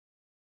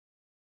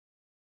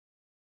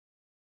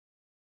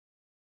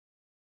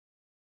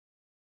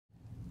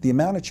The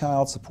amount of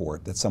child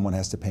support that someone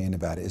has to pay in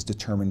Nevada is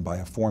determined by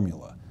a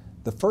formula.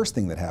 The first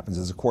thing that happens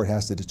is a court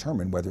has to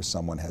determine whether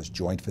someone has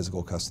joint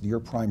physical custody or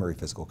primary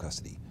physical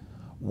custody.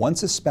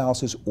 Once a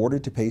spouse is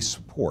ordered to pay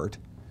support,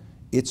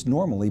 it's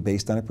normally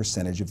based on a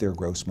percentage of their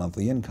gross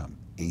monthly income.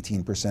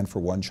 18% for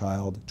one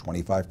child,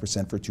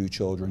 25% for two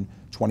children,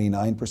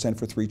 29%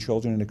 for three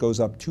children, and it goes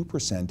up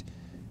 2%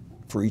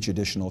 for each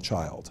additional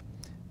child.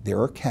 There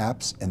are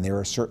caps and there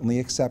are certainly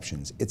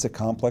exceptions. It's a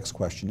complex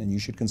question and you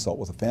should consult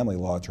with a family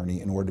law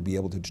attorney in order to be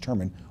able to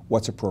determine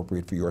what's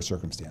appropriate for your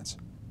circumstance.